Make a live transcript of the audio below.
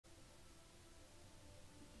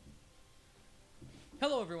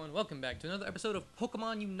Hello everyone, welcome back to another episode of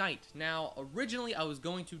Pokemon Unite. Now, originally I was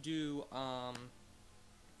going to do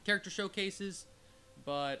character showcases,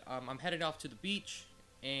 but I'm headed off to the beach,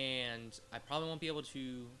 and I probably won't be able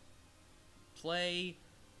to play,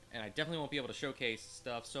 and I definitely won't be able to showcase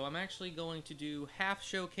stuff, so I'm actually going to do half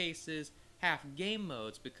showcases, half game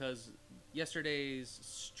modes, because yesterday's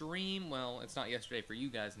stream, well, it's not yesterday for you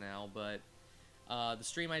guys now, but the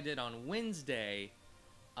stream I did on Wednesday,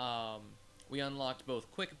 we unlocked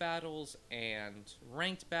both quick battles and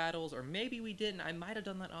ranked battles, or maybe we didn't. I might have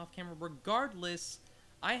done that off camera. Regardless,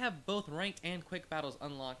 I have both ranked and quick battles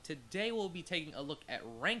unlocked. Today we'll be taking a look at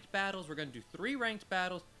ranked battles. We're going to do 3 ranked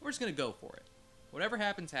battles. We're just going to go for it. Whatever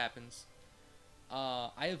happens, happens.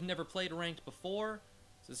 I have never played ranked before,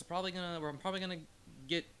 so this is probably I'm probably gonna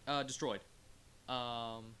get destroyed.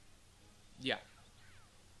 Yeah.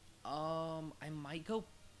 I might go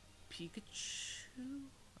Pikachu.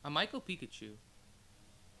 I might go Pikachu.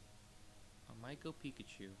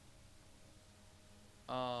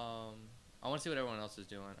 I want to see what everyone else is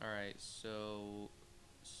doing. Alright, so...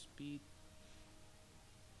 Speed...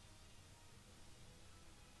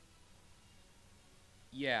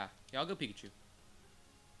 Yeah, I'll go Pikachu.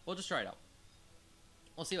 We'll just try it out.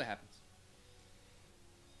 We'll see what happens.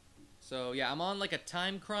 So, yeah, I'm on, like, a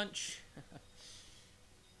time crunch.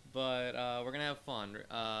 But, we're gonna have fun.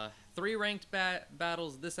 3 ranked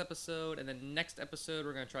battles this episode, and then next episode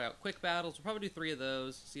we're gonna try out quick battles. We'll probably do 3 of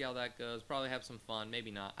those, see how that goes. Probably have some fun, maybe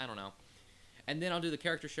not, I don't know. And then I'll do the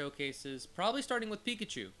character showcases, probably starting with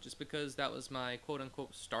Pikachu, just because that was my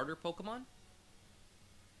quote-unquote starter Pokemon.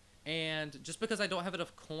 And just because I don't have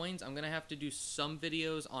enough coins, I'm gonna have to do some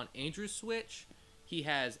videos on Andrew's Switch. He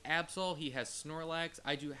has Absol, he has Snorlax.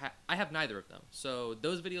 I have neither of them, so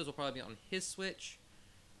those videos will probably be on his Switch.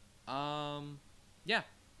 Yeah.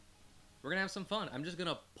 We're gonna have some fun. I'm just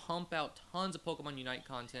gonna pump out tons of Pokemon Unite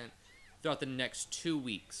content throughout the next 2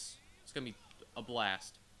 weeks. It's gonna be a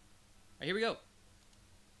blast. Alright, here we go.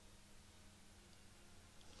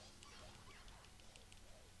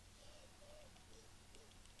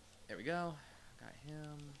 There we go. Got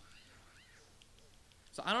him.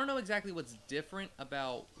 So I don't know exactly what's different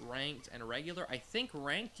about ranked and regular. I think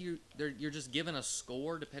ranked, you're just given a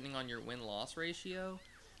score depending on your win-loss ratio.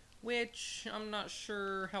 Which, I'm not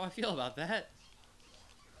sure how I feel about that.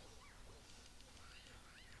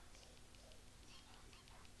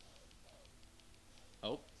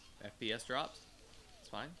 Oh, FPS drops. It's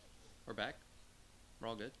fine. We're back. We're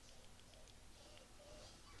all good.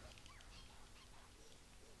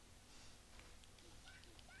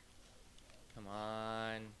 Come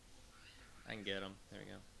on. I can get him. There we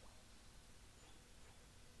go.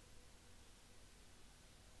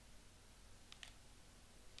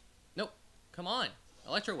 Nope. Come on.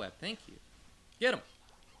 Electro Web. Thank you. Get him.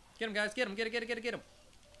 Get him, guys. Get him. Get him.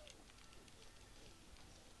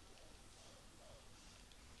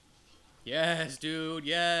 Yes, dude.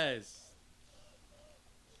 Yes.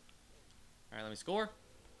 Alright, let me score.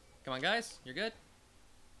 Come on, guys. You're good.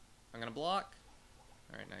 I'm gonna block.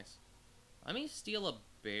 Alright, nice. Let me steal a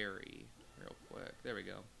berry real quick. There we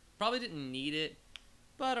go. Probably didn't need it,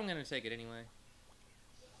 but I'm gonna take it anyway.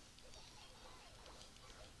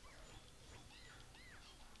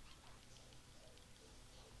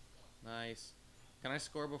 Nice. Can I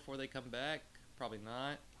score before they come back? Probably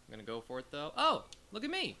not. I'm gonna go for it though. Oh, look at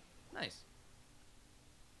me. Nice.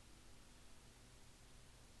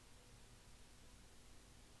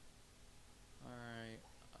 Alright.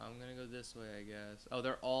 I'm gonna go this way, I guess. Oh,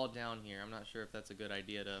 they're all down here. I'm not sure if that's a good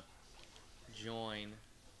idea to join.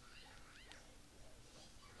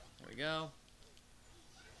 There we go.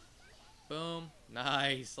 Boom.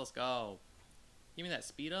 Nice. Let's go. Give me that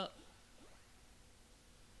speed up.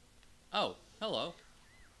 Oh, hello.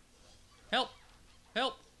 Help!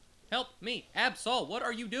 Help! Help me! Absol, what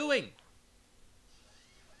are you doing?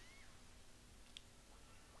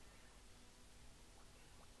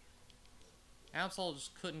 Absol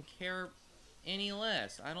just couldn't care any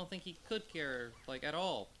less. I don't think he could care, like, at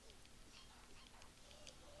all.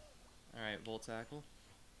 Alright, Volt Tackle.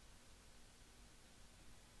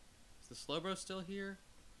 Is the Slowbro still here?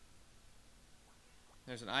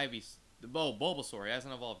 There's an Ivy. Oh, Bulbasaur. He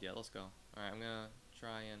hasn't evolved yet. Let's go. Alright, I'm gonna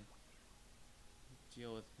try and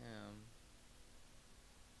deal with him.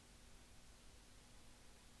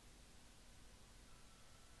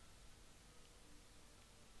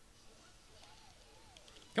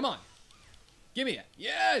 Come on! Give me it!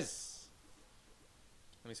 Yes!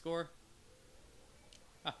 Let me score.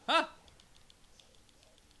 Ha ha!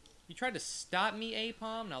 You tried to stop me,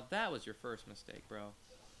 Apom? Now that was your first mistake, bro.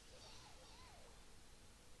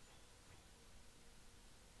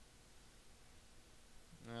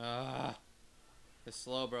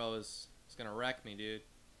 Slowbro is gonna wreck me, dude.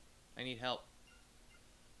 I need help.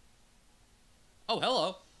 Oh,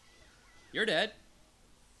 hello. You're dead.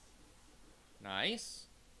 Nice.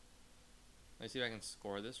 Let's see if I can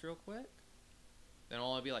score this real quick. Then I'll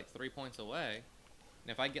only be like 3 points away.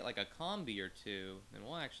 And if I get like a combi or two, then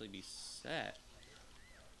we'll actually be set.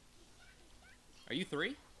 Are you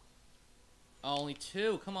 3? Oh, only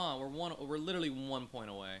 2. Come on, we're literally 1 point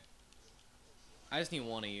away. I just need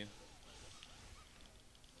one of you.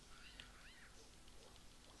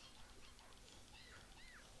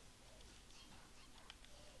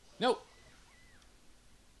 Nope.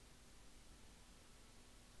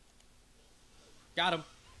 Got him.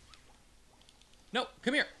 Nope,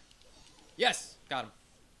 come here. Yes, got him.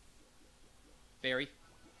 Berry.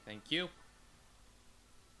 Thank you.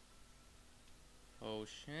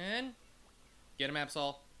 Potion. Get him,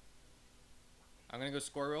 Absol. I'm gonna go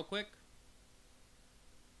score real quick.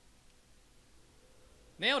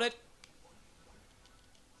 Nailed it.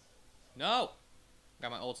 No.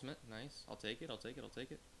 Got my ultimate. Nice. I'll take it. I'll take it. I'll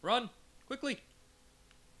take it. Run. Quickly.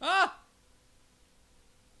 Ah!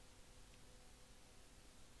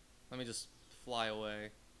 Let me just fly away.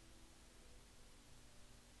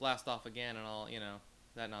 Blast off again and all, you know,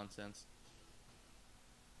 that nonsense.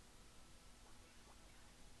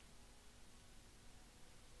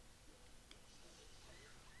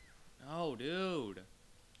 Oh, dude.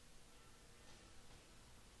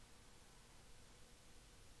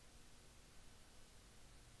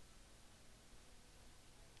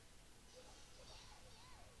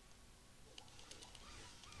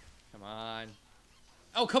 Come on.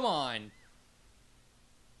 Oh, come on.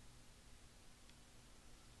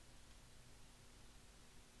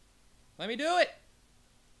 Let me do it.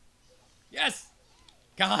 Yes.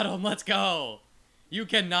 Got him. Let's go. You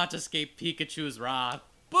cannot escape Pikachu's wrath.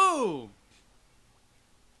 Boom.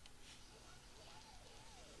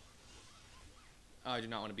 Oh, I do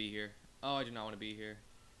not want to be here. Oh, I do not want to be here.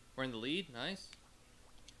 We're in the lead. Nice.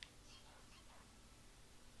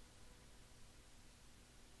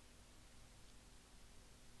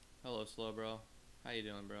 Hello, Slow Bro. How you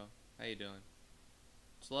doing, bro? How you doing?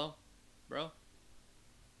 Slow? Bro?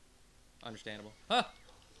 Understandable. Huh!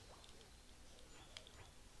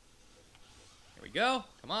 Here we go.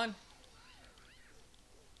 Come on.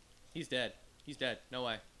 He's dead. He's dead. No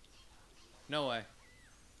way. No way.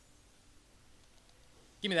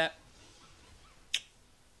 Give me that.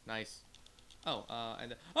 Nice. Oh,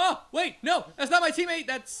 and... Oh! Wait! No! That's not my teammate!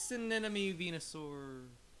 That's an enemy Venusaur.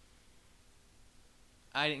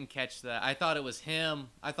 I didn't catch that. I thought it was him.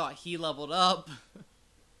 I thought he leveled up.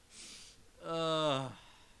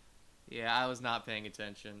 Yeah, I was not paying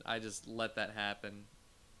attention. I just let that happen.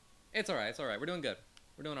 It's alright, it's alright. We're doing good.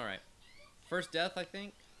 We're doing alright. First death, I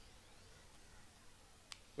think.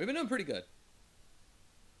 We've been doing pretty good.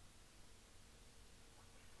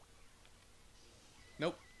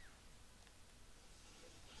 Nope.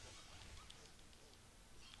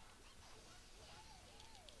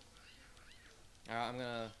 Alright, I'm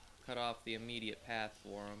gonna cut off the immediate path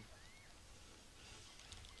for him.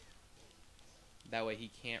 That way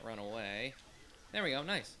he can't run away. There we go,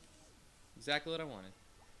 nice. Exactly what I wanted.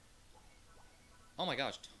 Oh my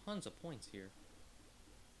gosh, tons of points here.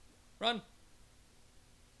 Run!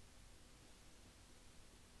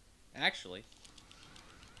 Actually.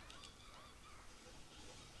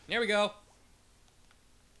 There we go.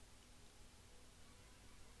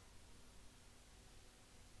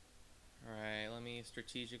 Alright, let me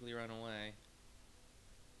strategically run away.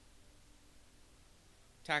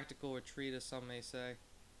 Tactical retreat, as some may say.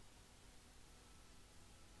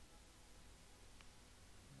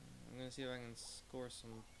 I'm gonna see if I can score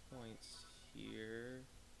some points here.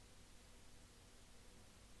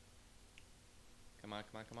 Come on,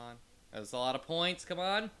 come on, come on. That's a lot of points, come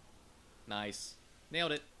on. Nice.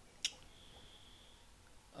 Nailed it.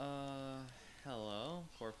 Hello,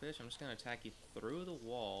 Corphish. I'm just gonna attack you through the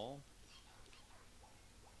wall.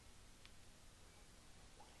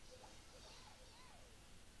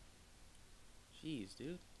 Jeez,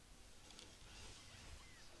 dude.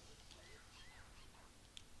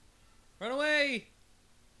 Run away!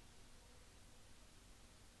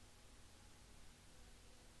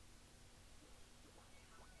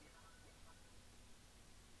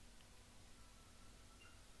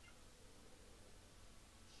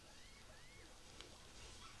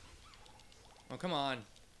 Oh, come on.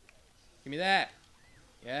 Give me that.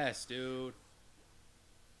 Yes, dude.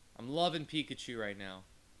 I'm loving Pikachu right now.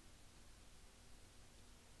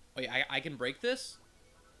 Wait, I can break this?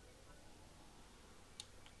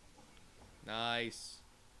 Nice.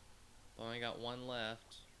 Only got one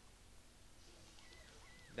left.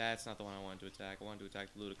 That's not the one I wanted to attack. I wanted to attack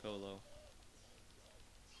the Ludicolo.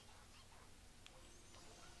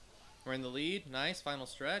 We're in the lead. Nice. Final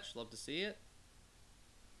stretch. Love to see it.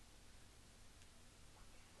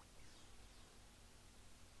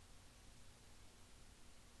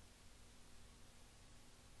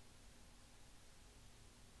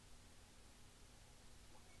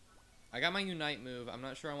 I got my Unite move. I'm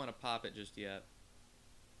not sure I want to pop it just yet.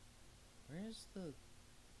 Where's the...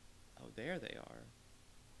 Oh, there they are.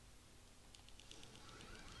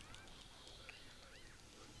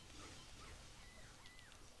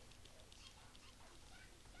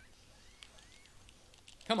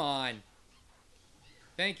 Come on.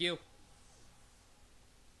 Thank you.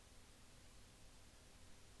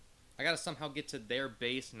 I gotta somehow get to their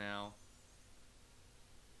base now.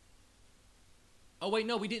 Oh, wait,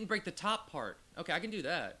 no, we didn't break the top part. Okay, I can do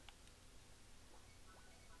that.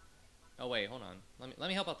 Oh, wait, hold on. Let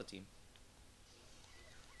me help out the team.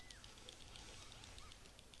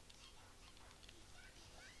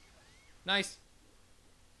 Nice.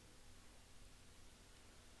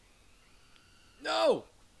 No!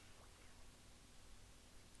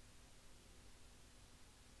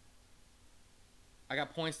 I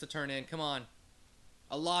got points to turn in. Come on.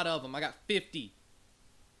 A lot of them. I got 50.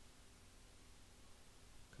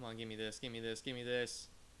 Come on, give me this. Give me this. Give me this.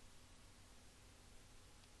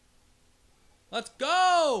 Let's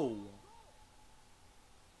go!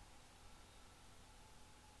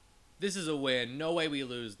 This is a win. No way we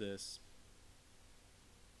lose this.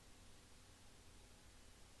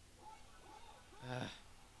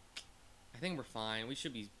 I think we're fine. We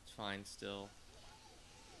should be fine still.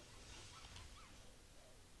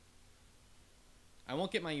 I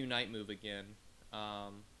won't get my Unite move again. I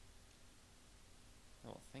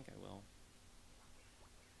don't think I will.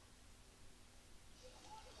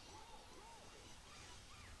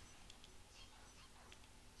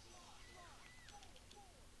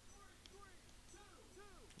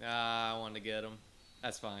 I wanted to get him.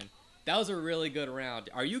 That's fine. That was a really good round.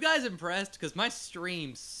 Are you guys impressed? Because my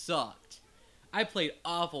stream sucked. I played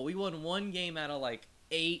awful. We won one game out of like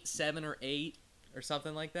 8, 7, or 8, or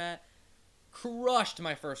something like that. Crushed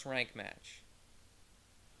my first rank match.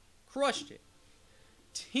 Crushed it.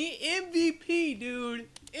 MVP, dude.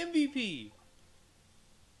 MVP.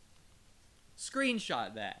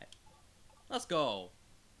 Screenshot that. Let's go.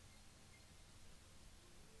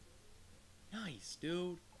 Nice,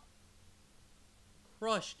 dude.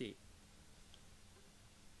 Crushed it.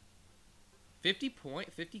 50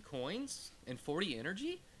 coins and 40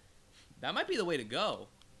 energy? That might be the way to go.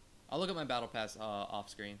 I'll look at my battle pass off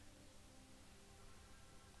screen.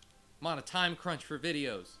 I'm on a time crunch for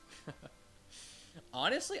videos.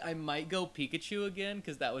 Honestly, I might go Pikachu again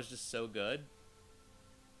because that was just so good.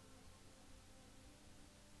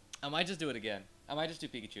 I might just do it again. I might just do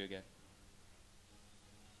Pikachu again.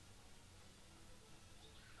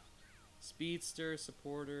 Speedster,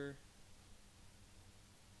 supporter.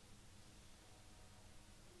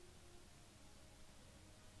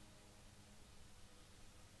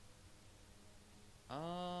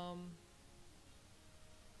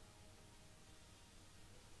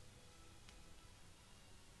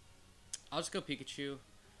 I'll just go Pikachu.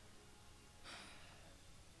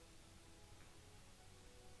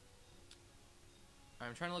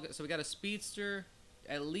 I'm trying to look at... So we got a Speedster,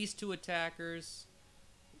 at least 2 attackers.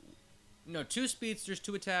 No, 2 Speedsters,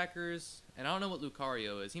 2 attackers. And I don't know what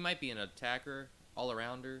Lucario is. He might be an attacker,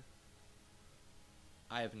 all-arounder.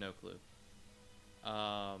 I have no clue.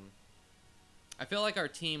 I feel like our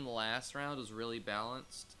team last round was really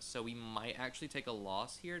balanced, so we might actually take a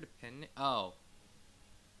loss here, depending... Oh.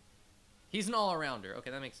 He's an all-arounder. Okay,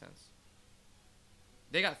 that makes sense.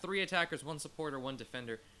 They got 3 attackers, 1 supporter, 1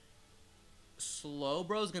 defender.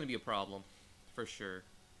 Slowbro's going to be a problem. For sure.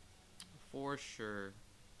 For sure.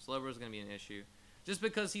 Slowbro's going to be an issue. Just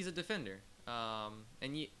because he's a defender. I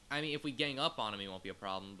mean, if we gang up on him, he won't be a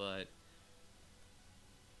problem, but...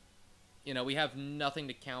 You know, we have nothing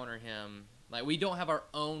to counter him. Like, we don't have our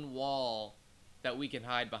own wall that we can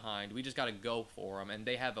hide behind. We just got to go for him, and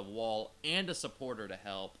they have a wall and a supporter to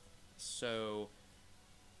help. So,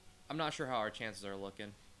 I'm not sure how our chances are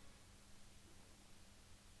looking.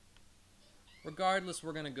 Regardless,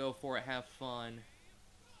 we're going to go for it, have fun.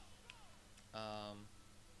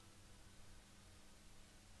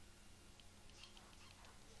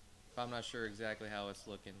 I'm not sure exactly how it's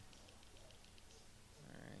looking.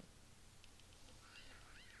 Alright.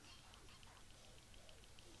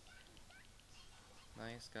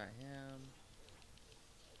 Nice, got him.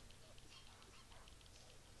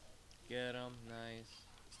 Get him, nice.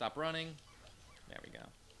 Stop running. There we go.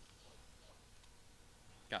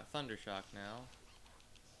 Got Thundershock now.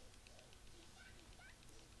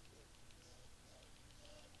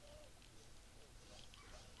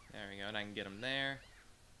 There we go, and I can get him there.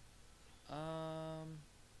 Nice.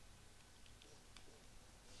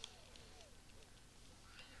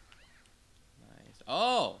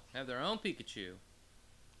 Oh, have their own Pikachu.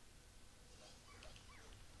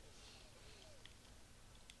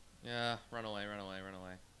 Yeah, run away, run away, run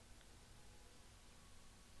away.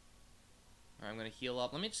 Alright, I'm gonna heal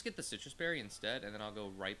up. Let me just get the Citrus Berry instead, and then I'll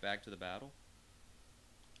go right back to the battle.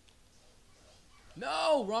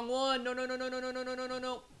 No! Wrong one! No, no, no, no, no, no, no, no, no, no,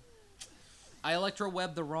 no! I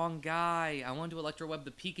Electro-Webbed the wrong guy. I wanted to Electro-Web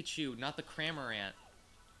the Pikachu, not the Cramorant.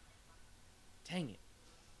 Dang it.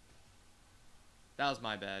 That was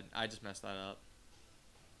my bad. I just messed that up.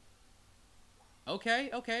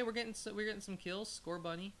 Okay, okay, we're getting some kills.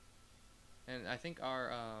 Scorbunny. And I think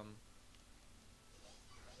our,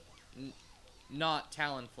 not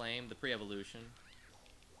Talonflame, the pre-evolution.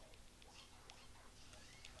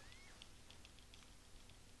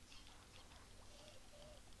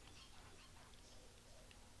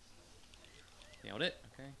 Nailed it.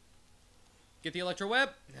 Okay. Get the Electro Web.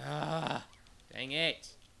 Ah, dang it.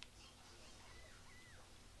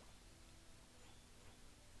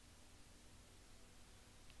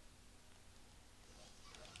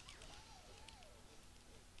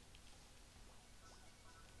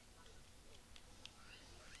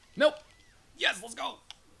 Nope. Yes, let's go.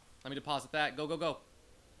 Let me deposit that. Go, go, go.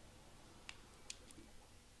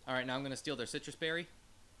 All right, now I'm going to steal their Citrus Berry.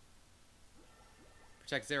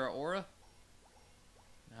 Protect Zeraora.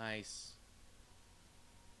 Nice.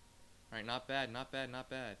 All right, not bad, not bad, not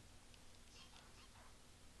bad.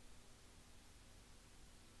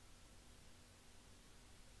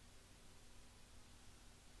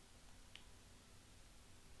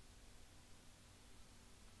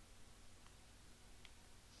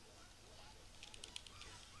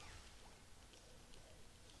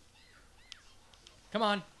 Come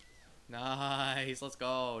on. Nice. Let's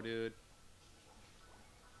go, dude.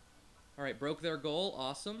 All right, broke their goal.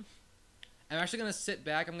 Awesome. I'm actually going to sit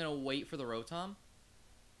back. I'm going to wait for the Rotom.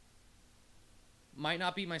 Might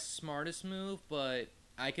not be my smartest move, but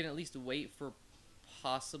I can at least wait for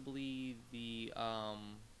possibly the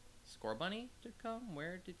Scorbunny to come.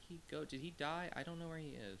 Where did he go? Did he die? I don't know where he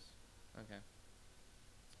is. Okay.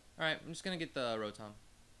 All right, I'm just going to get the Rotom.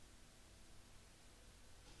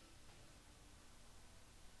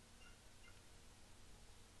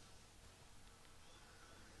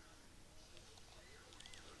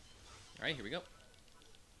 All right, here we go.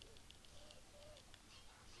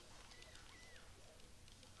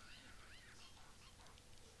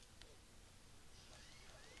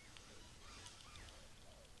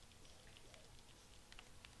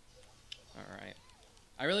 All right.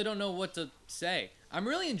 I really don't know what to say. I'm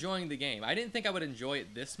really enjoying the game. I didn't think I would enjoy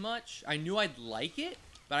it this much. I knew I'd like it,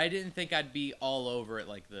 but I didn't think I'd be all over it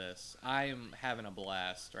like this. I'm having a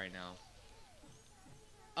blast right now.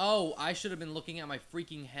 Oh, I should have been looking at my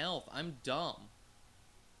freaking health. I'm dumb.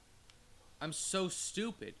 I'm so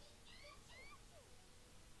stupid.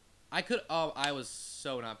 I could... Oh, I was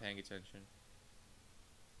so not paying attention.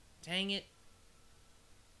 Dang it.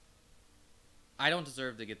 I don't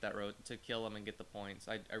deserve to get that road to kill him and get the points.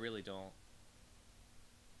 I really don't.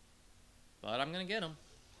 But I'm going to get him.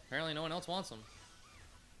 Apparently no one else wants him.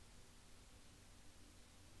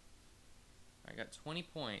 I got 20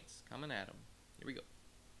 points coming at him. Here we go.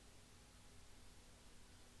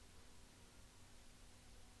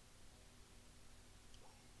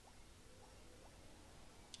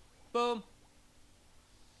 Boom.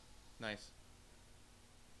 Nice.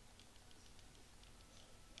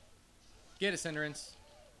 Get it, Cinderace.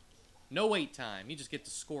 No wait time. You just get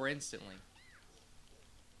to score instantly.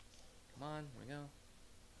 Come on. Here we go.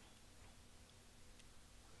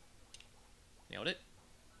 Nailed it.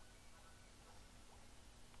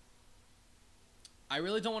 I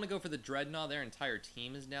really don't want to go for the Dreadnought. Their entire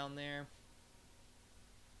team is down there.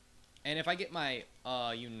 And if I get my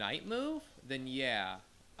Unite move, then yeah.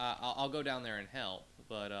 I'll go down there and help.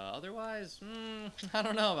 But otherwise, I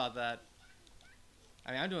don't know about that.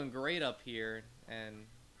 I mean, I'm doing great up here, and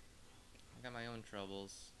I got my own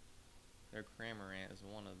troubles. Their Cramorant is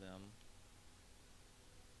one of them.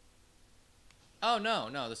 Oh, no,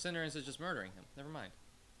 no, the Cinderace is just murdering him. Never mind.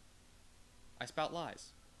 I spout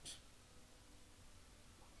lies.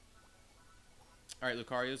 Alright,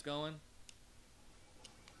 Lucario's going.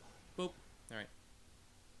 Boop. Alright.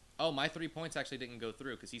 Oh, my 3 points actually didn't go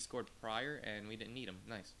through because he scored prior and we didn't need him.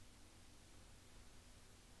 Nice.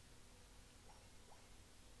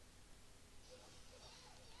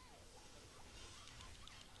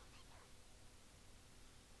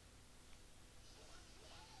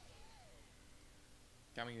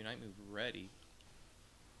 Got my Unite move ready.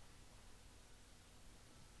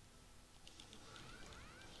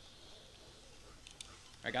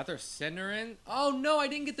 I got their Cinderace. Oh, no, I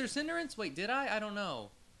didn't get their Cinderace? Wait, did I? I don't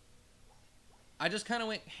know. I just kind of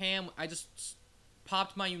went ham. I just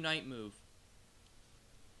popped my Unite move.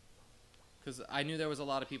 Because I knew there was a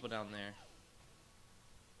lot of people down there.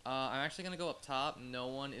 I'm actually going to go up top. No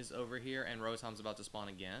one is over here, and Rotom's about to spawn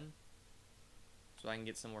again. So I can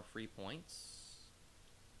get some more free points.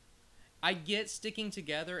 I get sticking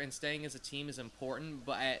together and staying as a team is important,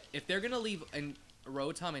 but if they're going to leave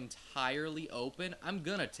Rotom entirely open, I'm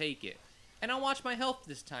going to take it. And I'll watch my health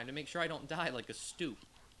this time to make sure I don't die like a stoop.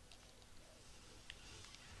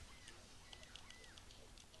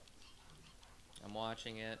 I'm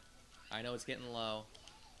watching it. I know it's getting low.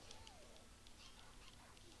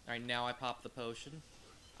 Alright, now I pop the potion.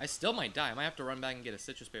 I still might die. I might have to run back and get a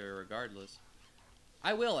Citrus Berry regardless.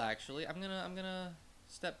 I will, actually. I'm gonna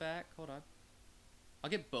step back. Hold on. I'll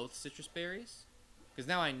get both Citrus Berries. Because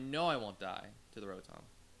now I know I won't die to the Rotom.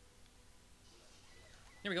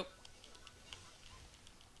 Here we go.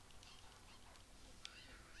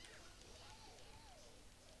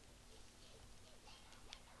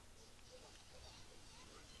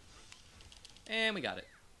 And we got it.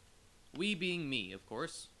 We being me, of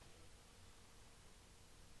course.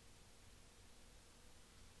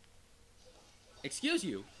 Excuse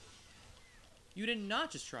you? You did not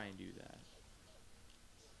just try and do that.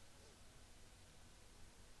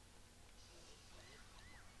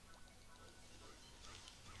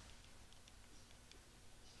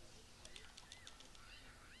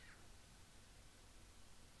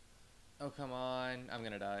 Oh, come on. I'm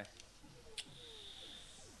gonna die.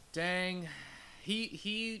 Dang.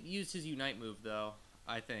 He used his Unite move, though,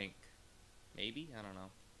 I think. Maybe? I don't know.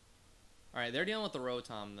 Alright, they're dealing with the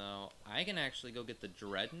Rotom, though. I can actually go get the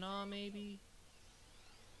Dreadnought, maybe?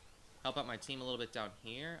 Help out my team a little bit down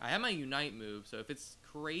here. I have my Unite move, so if it's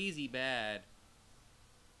crazy bad...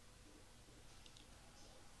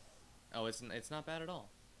 Oh, it's not bad at all.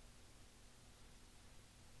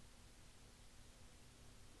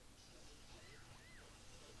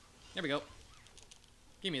 There we go.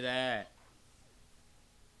 Give me that.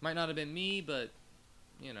 Might not have been me, but,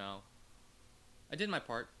 you know. I did my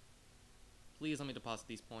part. Please let me deposit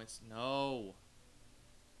these points. No.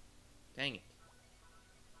 Dang it.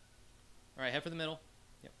 Alright, head for the middle.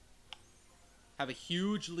 Yep. Have a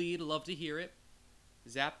huge lead. Love to hear it.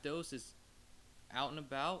 Zapdos is out and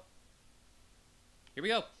about. Here we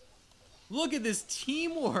go. Look at this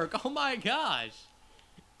teamwork. Oh my gosh.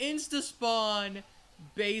 Insta-spawn.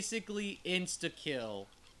 Basically insta-kill.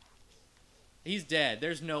 He's dead.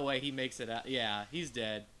 There's no way he makes it out. Yeah, he's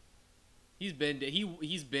dead. He's been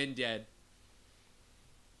dead.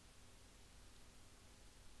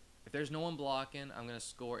 If there's no one blocking, I'm gonna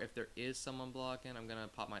score. If there is someone blocking, I'm gonna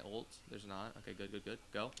pop my ult. There's not. Okay, good, good, good.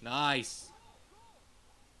 Go. Nice.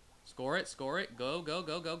 Score it, score it. Go, go,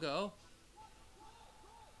 go, go, go.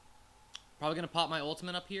 Probably gonna pop my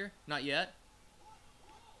ultimate up here. Not yet.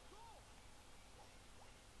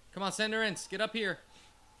 Come on, Cinderace, get up here.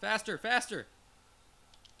 Faster, faster.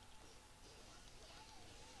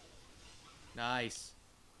 Nice.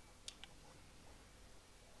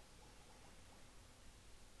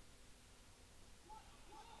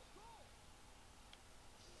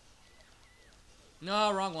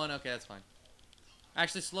 No, wrong one. Okay, that's fine.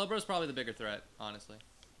 Actually, Slowbro's probably the bigger threat, honestly.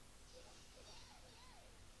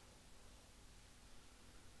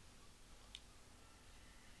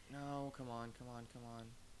 No, come on, come on, come on.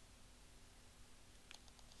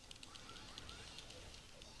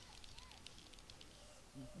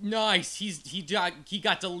 Nice. He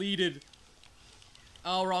got deleted.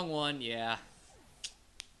 Oh, wrong one. Yeah.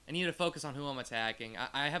 I need to focus on who I'm attacking.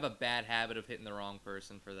 I have a bad habit of hitting the wrong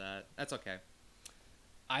person for that. That's okay.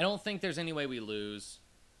 I don't think there's any way we lose.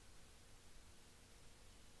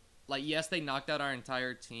 Like, yes, they knocked out our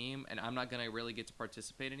entire team, and I'm not going to really get to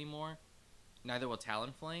participate anymore. Neither will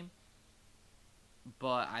Talonflame.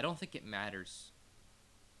 But I don't think it matters.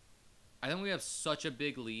 I think we have such a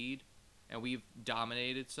big lead, and we've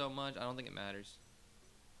dominated so much, I don't think it matters.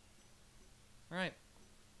 Alright.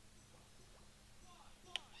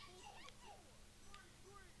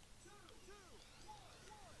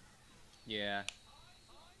 Yeah.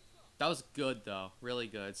 That was good, though. Really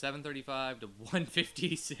good. 735 to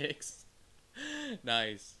 156.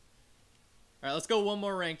 Nice. Alright, let's go one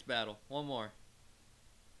more ranked battle. One more.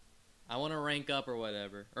 I want to rank up or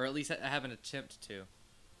whatever. Or at least I have an attempt to.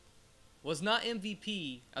 Was not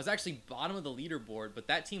MVP. I was actually bottom of the leaderboard, but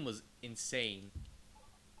that team was insane.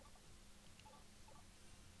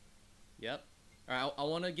 Yep. Alright, I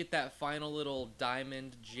want to get that final little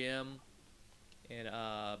diamond gem in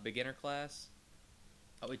beginner class.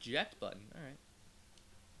 Oh, eject button. Alright.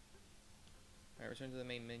 Alright, return to the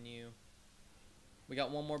main menu. We got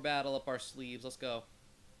one more battle up our sleeves. Let's go.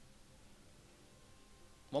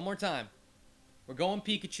 One more time. We're going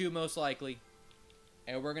Pikachu, most likely.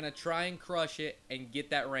 And we're going to try and crush it and get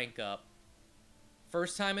that rank up.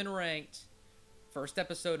 First time in ranked. First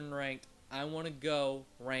episode in ranked. I want to go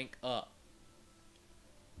rank up.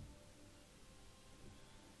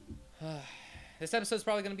 This episode's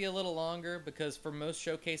probably going to be a little longer because for most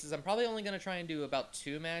showcases, I'm probably only going to try and do about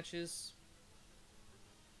 2 matches.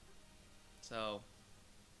 So,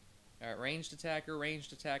 alright, ranged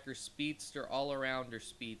attacker, speedster, all-arounder,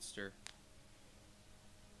 speedster.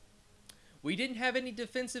 We didn't have any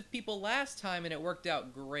defensive people last time, and it worked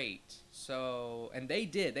out great. So, and they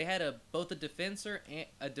did. They had both a defense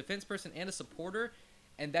person and a supporter,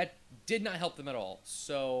 and that did not help them at all.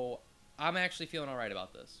 So, I'm actually feeling alright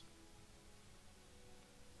about this.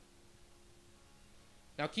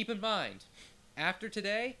 Now, keep in mind, after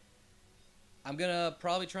today, I'm gonna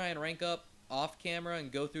probably try and rank up off camera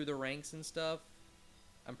and go through the ranks and stuff.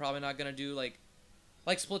 I'm probably not gonna do like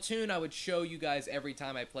Splatoon. I would show you guys every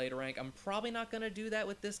time I played a rank. I'm probably not gonna do that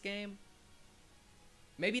with this game.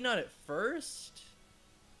 Maybe not at first.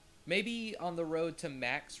 Maybe on the road to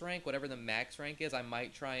max rank, whatever the max rank is, I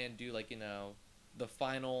might try and do like, you know,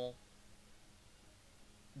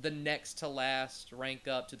 the next to last rank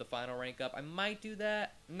up to the final rank up. I might do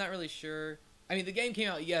that. I'm not really sure. I mean, the game came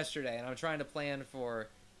out yesterday, and I'm trying to plan for,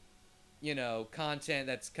 you know, content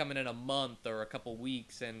that's coming in a month or a couple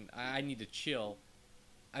weeks, and I need to chill.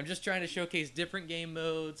 I'm just trying to showcase different game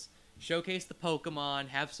modes, showcase the Pokemon,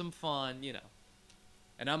 have some fun, you know.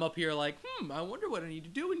 And I'm up here like, I wonder what I need to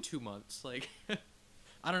do in 2 months. Like,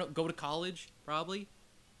 I don't know, go to college, probably.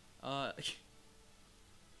 That's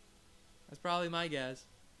probably my guess.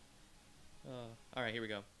 Alright, here we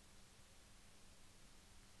go.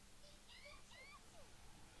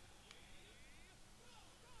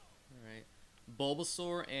 Alright.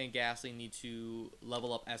 Bulbasaur and Ghastly need to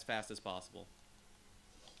level up as fast as possible.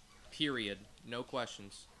 Period. No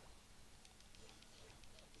questions.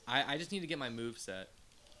 I just need to get my moveset.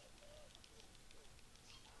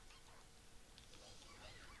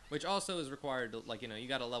 Which also is required to, like, you know, you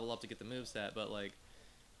gotta level up to get the moveset, but, like,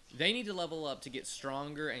 they need to level up to get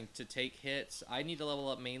stronger and to take hits. I need to level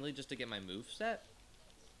up mainly just to get my moveset.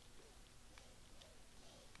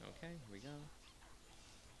 Okay, here we go.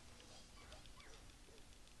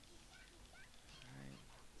 Alright.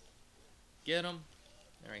 Get him.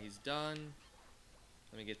 Alright, he's done.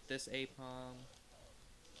 Let me get this Aipom.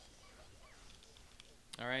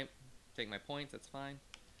 Alright. Take my points, that's fine.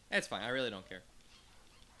 That's fine, I really don't care.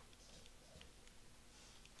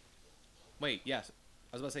 Wait, yes.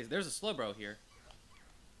 I was about to say, there's a Slowbro here.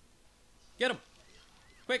 Get him!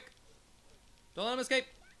 Quick! Don't let him escape!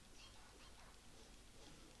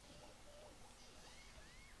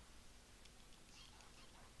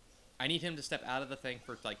 I need him to step out of the thing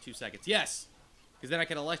for like 2 seconds. Yes! Because then I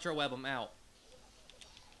can Electro Web him out.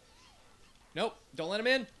 Nope, don't let him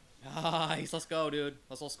in. Nice, let's go, dude.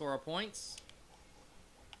 Let's all score our points.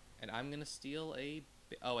 And I'm gonna steal a...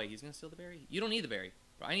 Oh, wait, he's gonna steal the berry? You don't need the berry.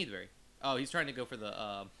 I need the berry. Oh, he's trying to go for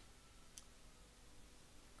the,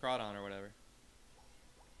 Crawdon or whatever.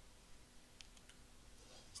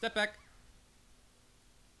 Step back.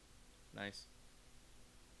 Nice.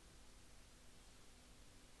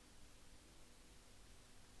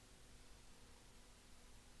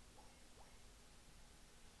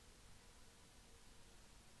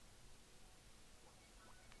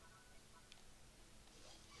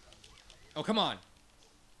 Oh, come on.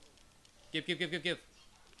 Give.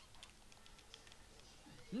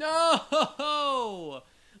 No!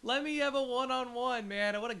 Let me have a one-on-one,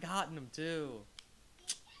 man. I would have gotten him, too.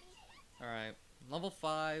 Alright. Level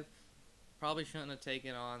 5. Probably shouldn't have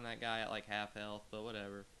taken on that guy at, like, half health, but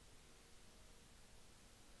whatever.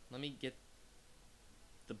 Let me get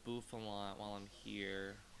the Bouffalant while I'm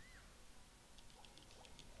here.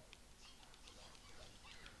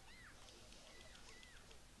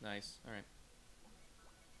 Nice. Alright.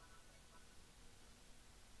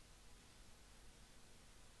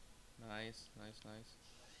 Nice.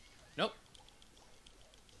 Nope.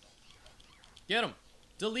 Get him.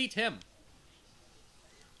 Delete him.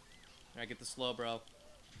 Alright, get the Slowbro.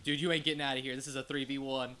 Dude, you ain't getting out of here. This is a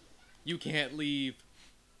 3v1. You can't leave.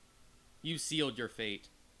 You sealed your fate.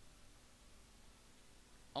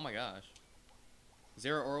 Oh my gosh.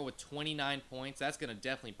 Zeraora with 29 points. That's gonna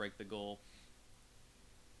definitely break the goal.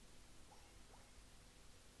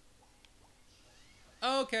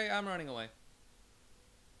 Okay, I'm running away.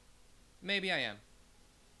 Maybe I am.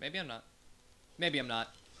 Maybe I'm not. Maybe I'm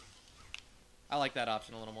not. I like that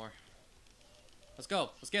option a little more. Let's go.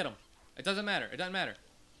 Let's get him. It doesn't matter. It doesn't matter.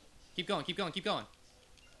 Keep going, keep going, keep going.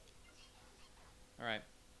 Alright.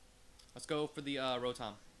 Let's go for the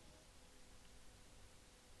Rotom.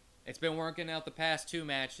 It's been working out the past 2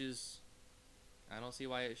 matches. I don't see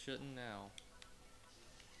why it shouldn't now.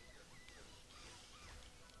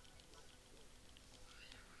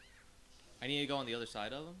 I need to go on the other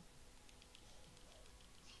side of him.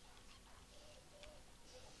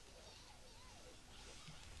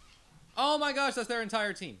 Oh my gosh, that's their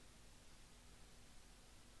entire team.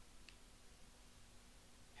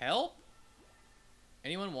 Help?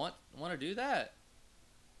 Anyone want to do that?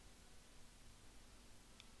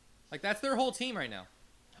 Like, that's their whole team right now.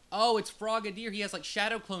 Oh, it's Frogadier. He has, like,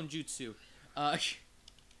 Shadow Clone Jutsu. I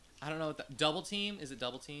don't know what that... Double team? Is it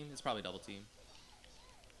double team? It's probably double team.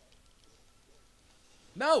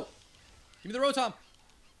 No! Give me the Rotom!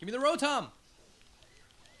 Give me the Rotom!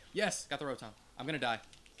 Yes, got the Rotom. I'm gonna die.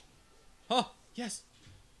 Oh, yes!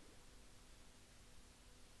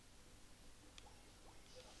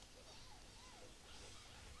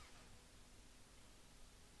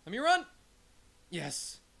 Let me run!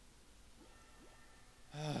 Yes.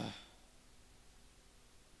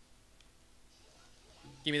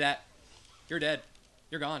 Give me that. You're dead.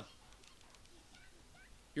 You're gone.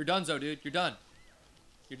 You're donezo, dude. You're done.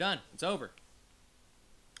 You're done. It's over.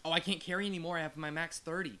 Oh, I can't carry anymore. I have my max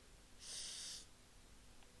 30.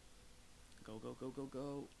 Go, go, go, go,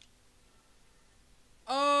 go.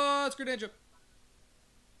 Oh, it's Greninja.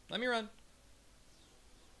 Let me run.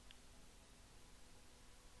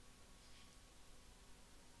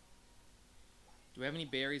 Do we have any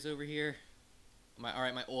berries over here?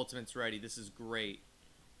 Alright, my ultimate's ready. This is great.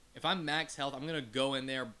 If I'm max health, I'm gonna go in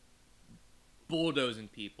there bulldozing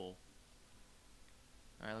people.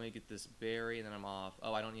 Alright, let me get this berry and then I'm off.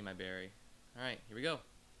 Oh, I don't need my berry. Alright, here we go.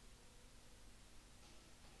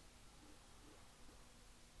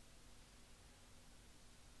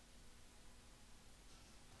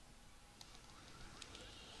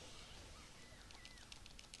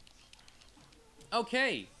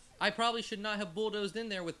 Okay. I probably should not have bulldozed in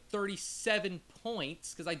there with 37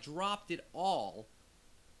 points because I dropped it all.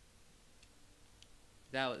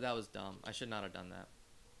 That was dumb. I should not have done that.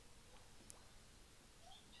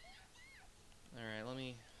 All right,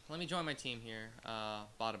 let me join my team here.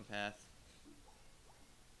 Bottom path.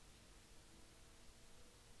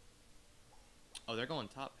 Oh, they're going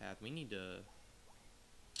top path. We need to.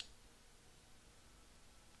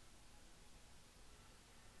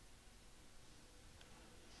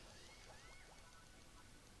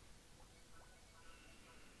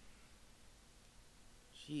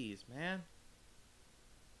 Jeez, man.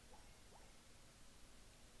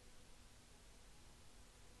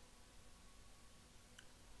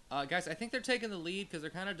 Guys, I think they're taking the lead because they're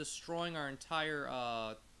kind of destroying our entire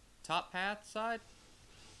top path side.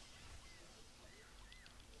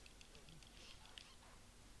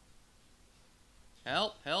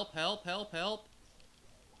 Help, help, help, help, help.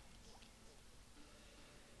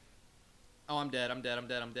 Oh, I'm dead, I'm dead, I'm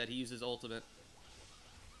dead, I'm dead. He used his ultimate.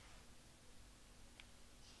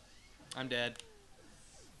 I'm dead.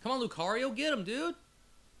 Come on, Lucario, get him, dude.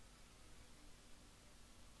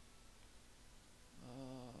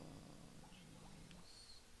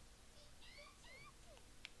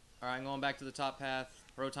 Alright, I'm going back to the top path.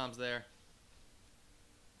 Rotom's there.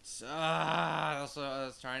 I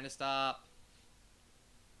was trying to stop.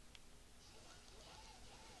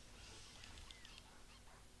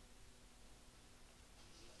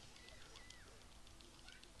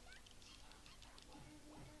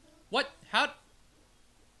 What? How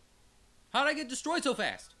did I get destroyed so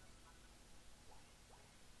fast?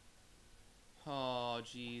 Oh,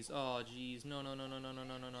 jeez. Oh, jeez. No, no, no, no, no, no,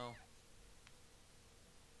 no, no, no.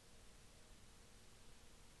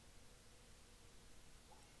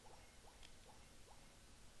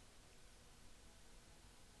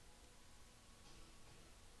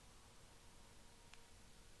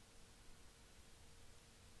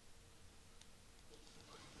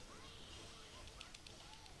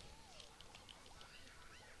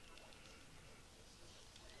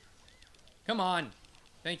 Come on.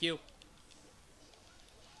 Thank you.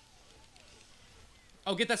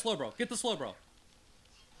 Oh, get that slow, bro. Get the slow, bro.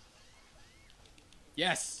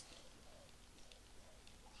 Yes.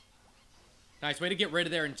 Nice way to get rid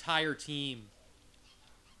of their entire team.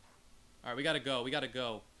 All right, we gotta go. We gotta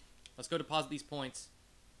go. Let's go deposit these points.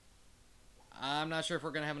 I'm not sure if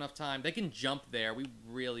we're gonna have enough time. They can jump there. We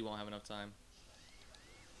really won't have enough time.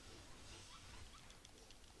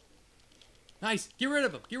 Nice. Get rid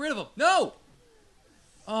of him. Get rid of him. No!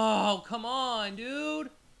 Oh, come on,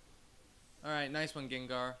 dude. All right, nice one,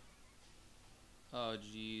 Gengar. Oh,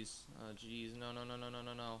 jeez. Oh, jeez. No, no, no, no, no,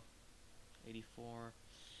 no, no. 84.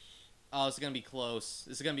 Oh, this is going to be close.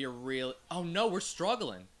 This is going to be a real... Oh, no, we're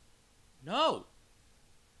struggling. No.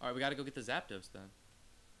 All right, we got to go get the Zapdos then.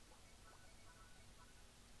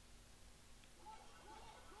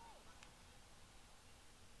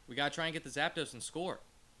 We got to try and get the Zapdos and score.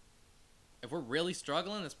 If we're really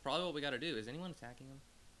struggling, that's probably what we got to do. Is anyone attacking him?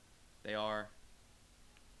 They are.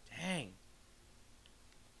 Dang.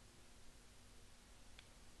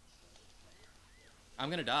 I'm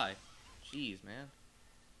going to die. Jeez, man.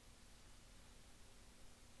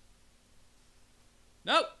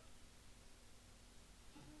 Nope.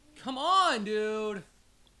 Come on, dude.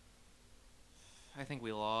 I think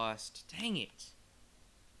we lost. Dang it.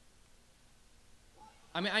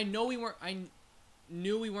 I mean, I knew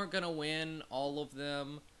we weren't gonna win all of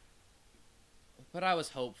them, but I was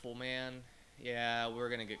hopeful, man. Yeah, we're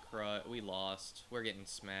gonna get crushed. We lost. We're getting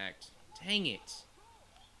smacked. Dang it.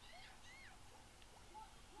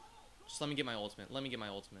 Just let me get my ultimate. Let me get my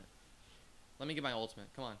ultimate. Let me get my ultimate.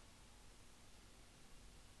 Come on.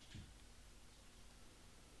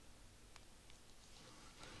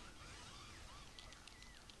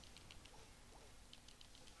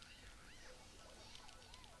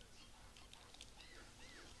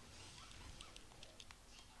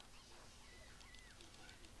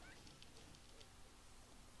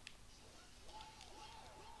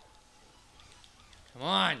 Come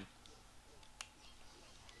on.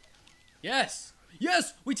 Yes.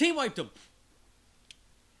 Yes, we team wiped him.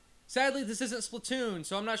 Sadly, this isn't Splatoon,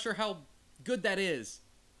 so I'm not sure how good that is.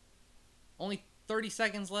 Only 30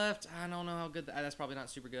 seconds left. I don't know how good that's probably not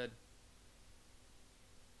super good.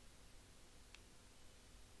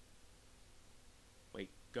 Wait,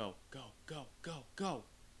 go, go, go, go, go.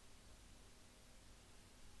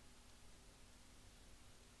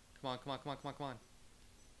 Come on, come on, come on, come on, come on.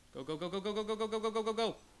 Go, go, go, go, go, go, go, go, go, go, go, go,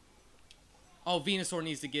 go. Oh, Venusaur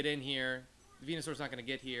needs to get in here. Venusaur's not going to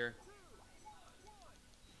get here.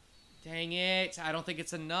 Dang it. I don't think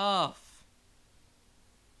it's enough.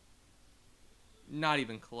 Not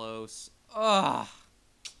even close. Ugh.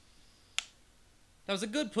 That was a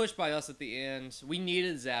good push by us at the end. We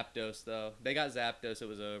needed Zapdos, though. They got Zapdos, it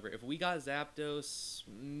was over. If we got Zapdos,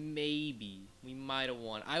 maybe we might have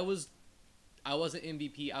won. I wasn't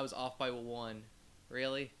MVP. I was off by 1.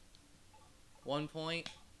 Really? 1 point?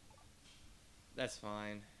 That's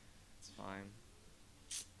fine. It's fine.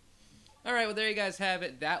 Alright, well, there you guys have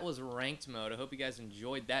it. That was ranked mode. I hope you guys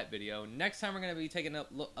enjoyed that video. Next time, we're going to be taking a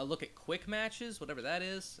look at quick matches, whatever that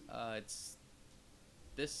is. It's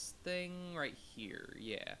this thing right here.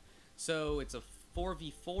 Yeah. So, it's a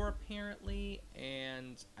 4v4, apparently,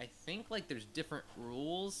 and I think, like, there's different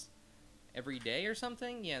rules every day or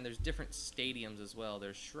something. Yeah, and there's different stadiums as well.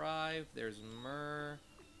 There's Shrive, there's Myrrh.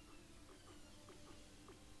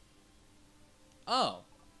 Oh,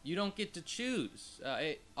 you don't get to choose.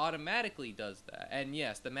 It automatically does that. And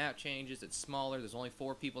yes, the map changes. It's smaller. There's only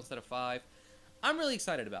 4 people instead of 5. I'm really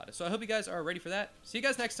excited about it. So I hope you guys are ready for that. See you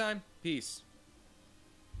guys next time. Peace.